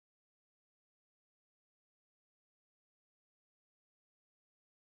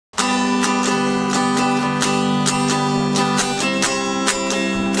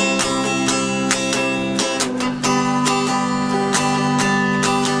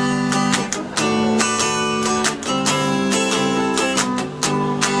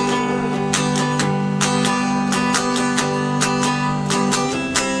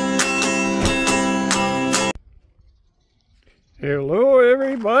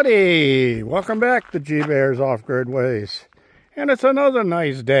Howdy! Welcome back to G-Bear's Off-Grid Ways. And it's another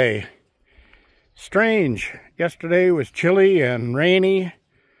nice day. Strange. Yesterday was chilly and rainy.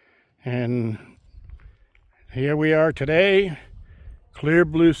 And here we are today. Clear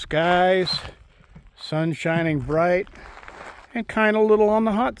blue skies. Sun shining bright. And kind of a little on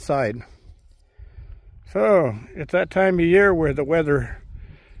the hot side. So, it's that time of year where the weather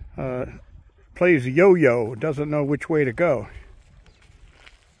plays yo-yo. Doesn't know which way to go.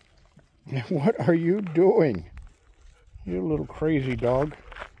 What are you doing? You little crazy dog.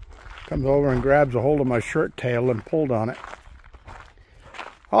 Comes over and grabs a hold of my shirt tail and pulled on it.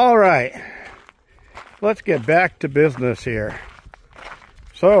 All right. Let's get back to business here.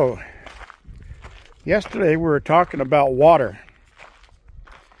 So, yesterday we were talking about water.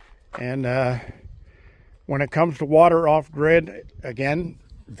 And when it comes to water off-grid, again,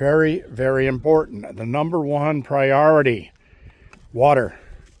 very, very important. The number one priority, water.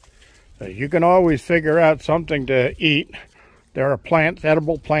 You can always figure out something to eat. There are plants,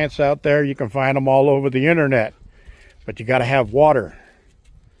 edible plants out there. You can find them all over the internet. But you got to have water.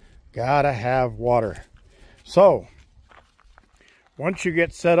 Gotta have water. So, once you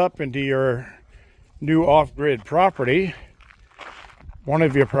get set up into your new off-grid property, one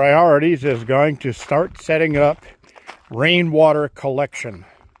of your priorities is going to start setting up rainwater collection.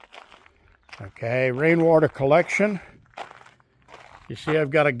 Okay, rainwater collection. You see I've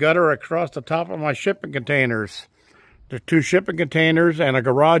got a gutter across the top of my shipping containers. There's two shipping containers and a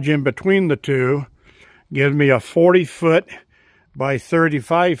garage in between the two. Gives me a 40-foot by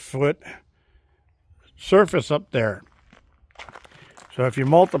 35-foot surface up there. So if you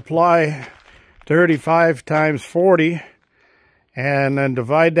multiply 35 times 40 and then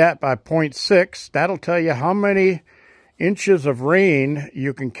divide that by 0.6, that'll tell you how many inches of rain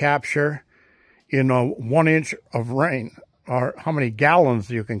you can capture in a 1 inch of rain. Or how many gallons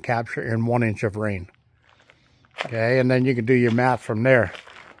you can capture in 1 inch of rain. Okay, and then you can do your math from there.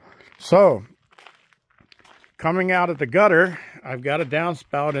 So, coming out of the gutter, I've got a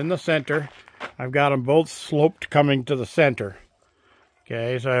downspout in the center. I've got them both sloped coming to the center.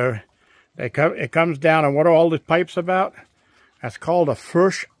 Okay, so it comes down, and what are all the pipes about? That's called a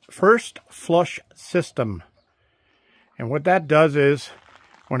first flush system. And what that does is,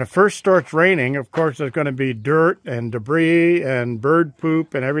 when it first starts raining, of course, there's going to be dirt and debris and bird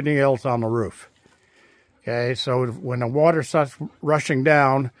poop and everything else on the roof. Okay, so when the water starts rushing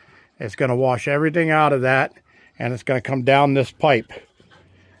down, it's going to wash everything out of that, and it's going to come down this pipe.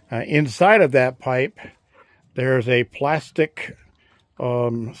 Inside of that pipe, there's a plastic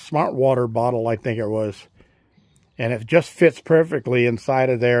smart water bottle, I think it was. And it just fits perfectly inside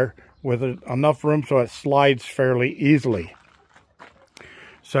of there with enough room so it slides fairly easily.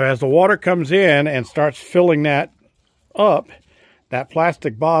 So as the water comes in and starts filling that up, that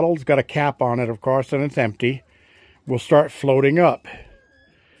plastic bottle's got a cap on it, of course, and it's empty, will start floating up.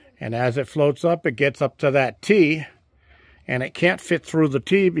 And as it floats up, it gets up to that T, and it can't fit through the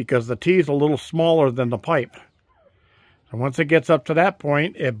T because the T is a little smaller than the pipe. And once it gets up to that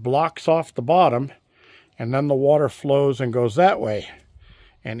point, it blocks off the bottom, and then the water flows and goes that way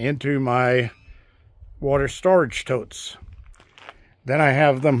and into my water storage totes. Then I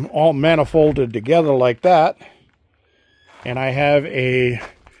have them all manifolded together like that. And I have a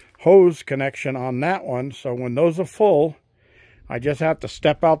hose connection on that one. So when those are full, I just have to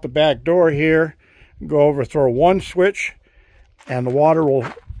step out the back door here, go over, throw one switch, and the water will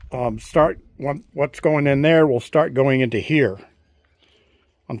start, what's going in there will start going into here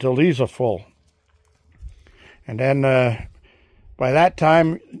until these are full. And then by that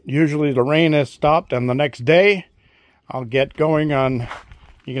time, usually the rain has stopped, and the next day, I'll get going on,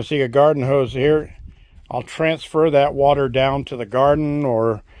 you can see a garden hose here. I'll transfer that water down to the garden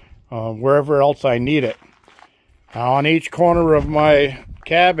or wherever else I need it. Now on each corner of my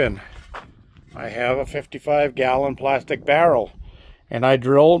cabin, I have a 55-gallon plastic barrel. And I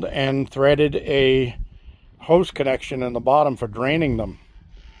drilled and threaded a hose connection in the bottom for draining them.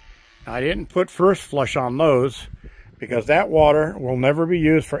 I didn't put first flush on those because that water will never be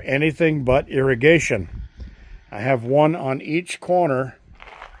used for anything but irrigation. I have one on each corner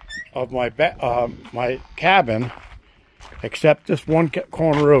of my cabin, except this one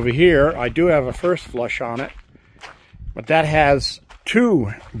corner over here. I do have a first flush on it, but that has 2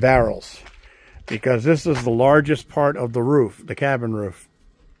 barrels because this is the largest part of the roof, the cabin roof.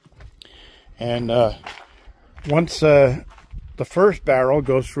 And once the first barrel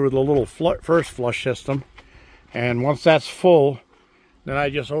goes through the little first flush system, and once that's full, then I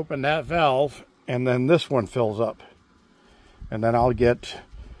just open that valve, and then this one fills up. And then I'll get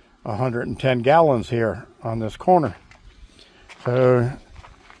 110 gallons here on this corner. So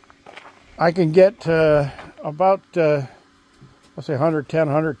I can get about, let's say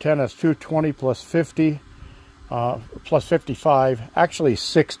 110, that's 220 plus 50, plus 55, actually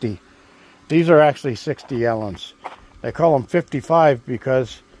 60. These are actually 60 gallons. They call them 55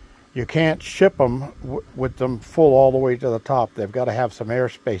 because you can't ship them with them full all the way to the top. They've got to have some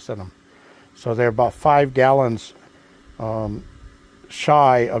airspace in them. So they're about 5 gallons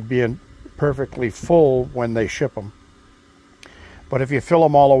shy of being perfectly full when they ship them. But if you fill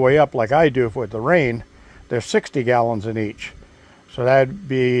them all the way up like I do with the rain, there's 60 gallons in each. So that'd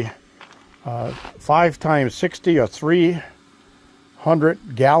be 5 times 60 or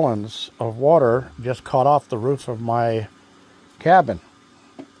 300 gallons of water just caught off the roof of my cabin.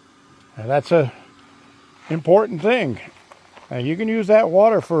 And that's a important thing. And you can use that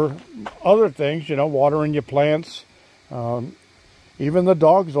water for other things, you know, watering your plants. Even the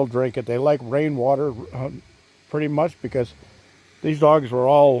dogs will drink it. They like rainwater pretty much because these dogs were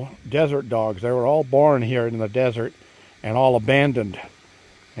all desert dogs. They were all born here in the desert and all abandoned.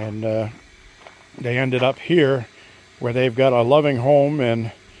 And they ended up here where they've got a loving home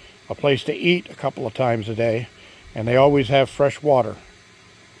and a place to eat a couple of times a day. And they always have fresh water.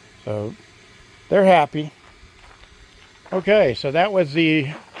 So they're happy. Okay, so that was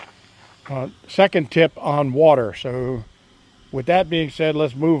the second tip on water. So with that being said,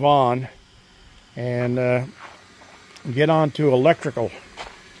 let's move on and get on to electrical.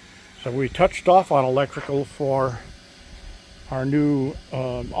 So we touched off on electrical for our new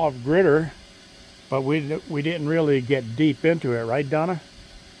off-gridder, but we didn't really get deep into it, right, Donna?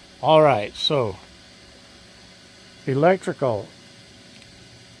 All right, so electrical.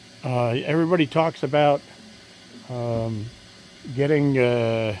 Everybody talks about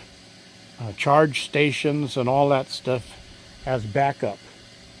getting charge stations and all that stuff as backup.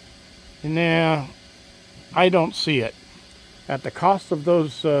 Now, I don't see it. At the cost of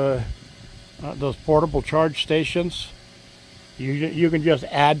those portable charge stations, you can just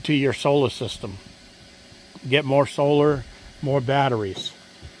add to your solar system. Get more solar, more batteries.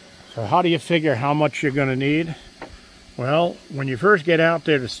 So how do you figure how much you're going to need? Well, when you first get out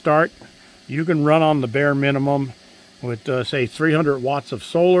there to start, you can run on the bare minimum with, say, 300 watts of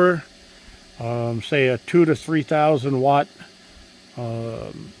solar, say a 2,000 to 3,000 watt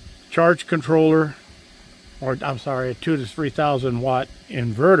charge controller, or I'm sorry, a 2,000 to 3,000 watt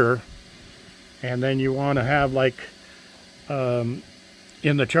inverter. And then you want to have, like, in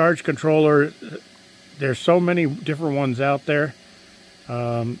the charge controller, there's so many different ones out there.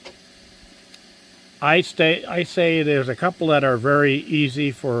 I say there's a couple that are very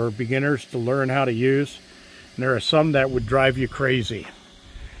easy for beginners to learn how to use. And there are some that would drive you crazy.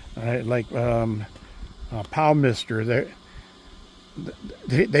 Like Mister.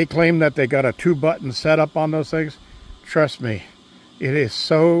 They claim that they got a 2-button setup on those things. Trust me, it is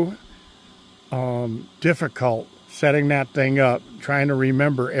so difficult setting that thing up, trying to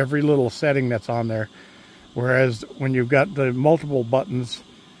remember every little setting that's on there. Whereas when you've got the multiple buttons,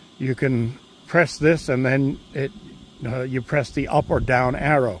 you can press this and then you press the up or down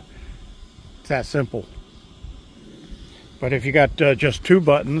arrow. It's that simple. But if you got just 2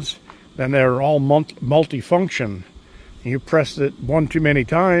 buttons, then they're all multi-function. You press it one too many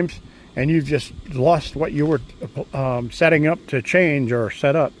times and you've just lost what you were setting up to change or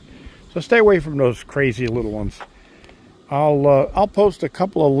set up. So stay away from those crazy little ones. I'll post a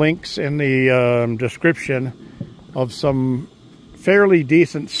couple of links in the description of some fairly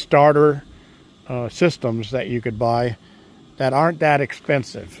decent starter systems that you could buy that aren't that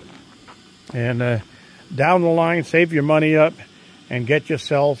expensive. And down the line, save your money up and get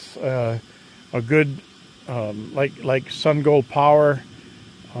yourself a good, like Sun Gold Power.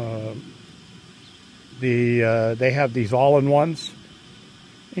 They have these all-in-ones.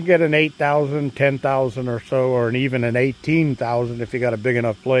 You get an 8,000, 10,000 or so, or even an 18,000 if you got a big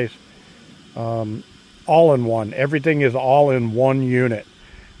enough place. All-in-one. Everything is all in one unit.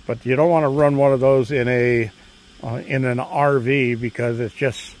 But you don't want to run one of those in an RV because it's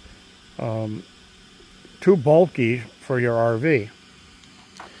just too bulky for your RV.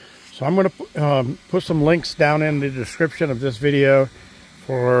 So I'm going to put some links down in the description of this video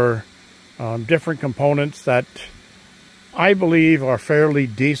for different components that I believe are fairly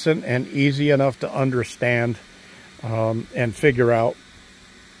decent and easy enough to understand and figure out.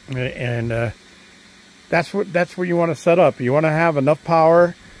 And that's what you want to set up. You want to have enough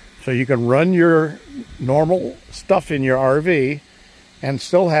power so you can run your normal stuff in your RV and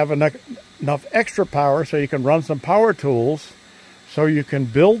still have enough extra power so you can run some power tools so you can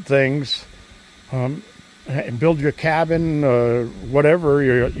build things, and build your cabin, whatever,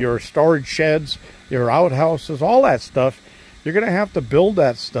 your storage sheds, your outhouses, all that stuff. You're going to have to build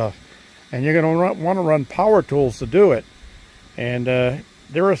that stuff. and you're going to want to run power tools to do it. And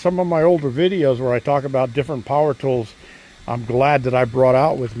there are some of my older videos where I talk about different power tools I'm glad that I brought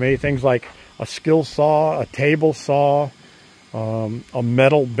out with me. Things like a skill saw, a table saw, a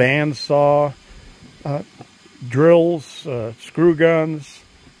metal band saw, drills, screw guns,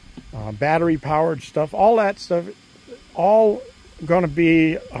 battery powered stuff, all that stuff, all going to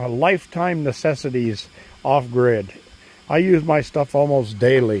be lifetime necessities off-grid. I use my stuff almost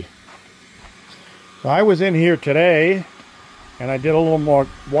daily. So I was in here today and I did a little more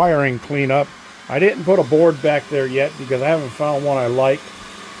wiring cleanup. I didn't put a board back there yet because I haven't found one I like,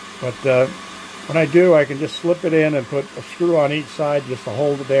 but when I do, I can just slip it in and put a screw on each side just to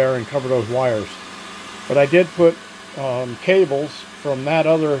hold it there and cover those wires. But I did put cables from that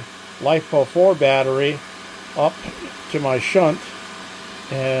other LiFePO4 battery up to my shunt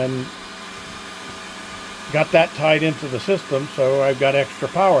and got that tied into the system, so I've got extra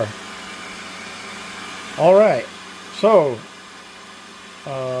power. All right, so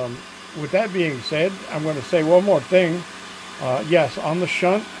with that being said, I'm going to say one more thing. Yes, on the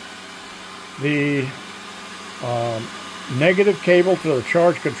shunt, the negative cable to the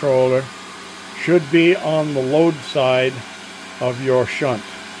charge controller should be on the load side of your shunt.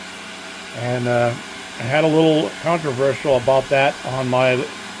 And I had a little controversial about that on my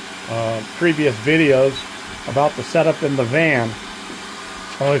previous videos about the setup in the van.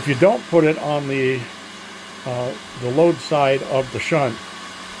 Well, if you don't put it on the load side of the shunt,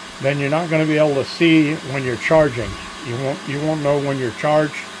 then you're not going to be able to see when you're charging. You won't know when you're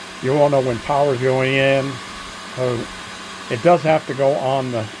charged. You won't know when power's going in. So it does have to go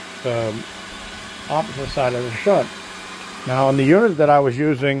on the opposite side of the shunt. Now, on the unit that I was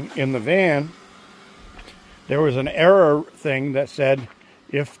using in the van, there was an error thing that said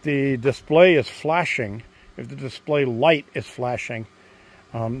if the display is flashing, if the display light is flashing,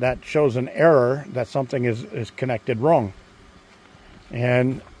 that shows an error that something is connected wrong.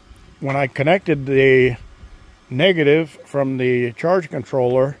 And when I connected the negative from the charge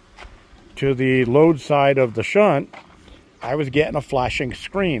controller to the load side of the shunt, I was getting a flashing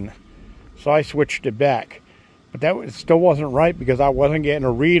screen. So I switched it back. But that still wasn't right because I wasn't getting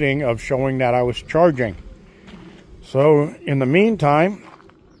a reading of showing that I was charging. So in the meantime,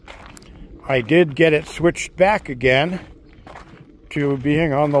 I did get it switched back again to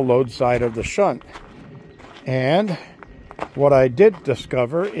being on the load side of the shunt. And what I did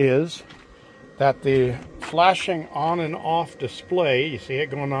discover is that the flashing on and off display, you see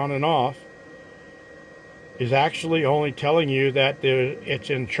it going on and off, is actually only telling you that it's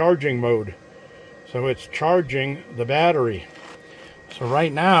in charging mode. So it's charging the battery. So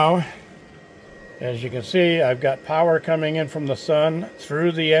right now, as you can see, I've got power coming in from the sun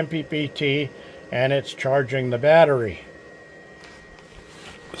through the MPPT, and it's charging the battery.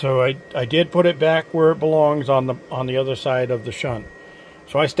 So I did put it back where it belongs on the other side of the shunt.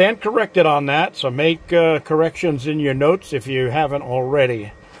 So I stand corrected on that, so make corrections in your notes if you haven't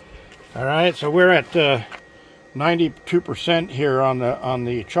already. All right, so we're at 92% here on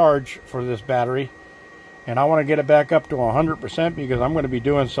the charge for this battery, and I want to get it back up to 100% because I'm going to be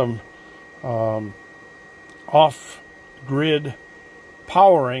doing some off-grid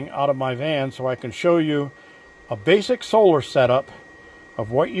powering out of my van, so I can show you a basic solar setup of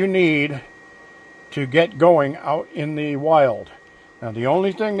what you need to get going out in the wild. Now, the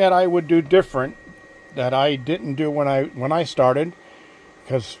only thing that I would do different that I didn't do when I started,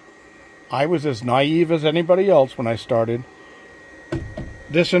 because I was as naive as anybody else when I started,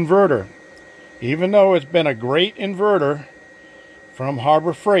 this inverter, even though it's been a great inverter from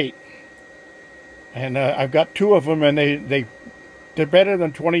Harbor Freight, and I've got two of them, and they're better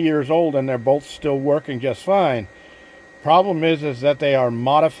than 20 years old, and they're both still working just fine. Problem is that they are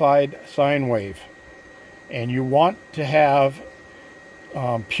modified sine wave, and you want to have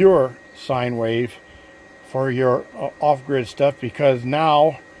pure sine wave for your off-grid stuff, because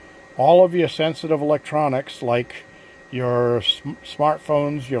now all of your sensitive electronics, like your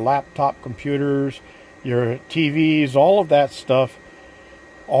smartphones, your laptop computers, your TVs, all of that stuff,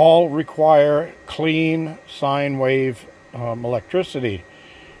 all require clean sine wave electricity.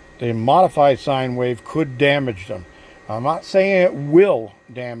 The modified sine wave could damage them. I'm not saying it will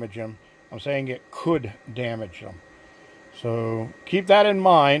damage them. I'm saying it could damage them. So keep that in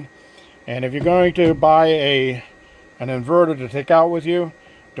mind. And if you're going to buy an inverter to take out with you,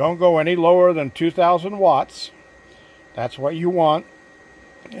 don't go any lower than 2,000 watts. That's what you want.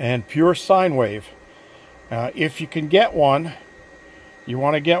 And pure sine wave. If you can get one, you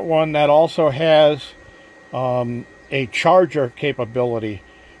want to get one that also has a charger capability.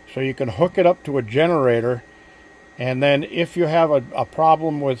 So you can hook it up to a generator, and then if you have a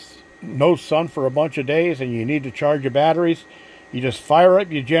problem with no sun for a bunch of days and you need to charge your batteries, you just fire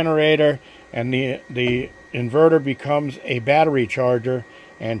up your generator and the inverter becomes a battery charger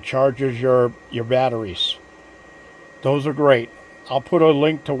and charges your batteries. Those are great. I'll put a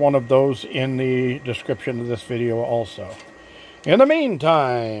link to one of those in the description of this video also. In the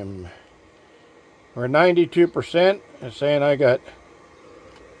meantime, we're 92%. It's saying I got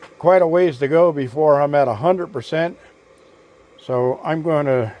quite a ways to go before I'm at 100%. So I'm going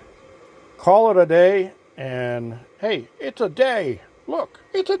to call it a day. And hey, it's a day. Look,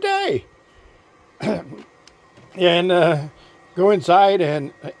 it's a day. And go inside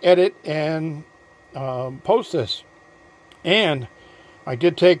and edit and post this. And I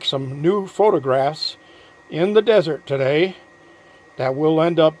did take some new photographs in the desert today that will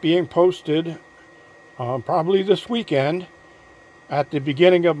end up being posted probably this weekend at the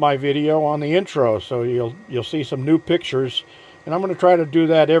beginning of my video on the intro. So you'll see some new pictures, and I'm going to try to do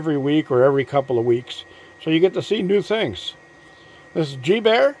that every week or every couple of weeks so you get to see new things. This is G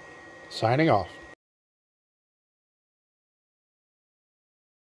Bear signing off.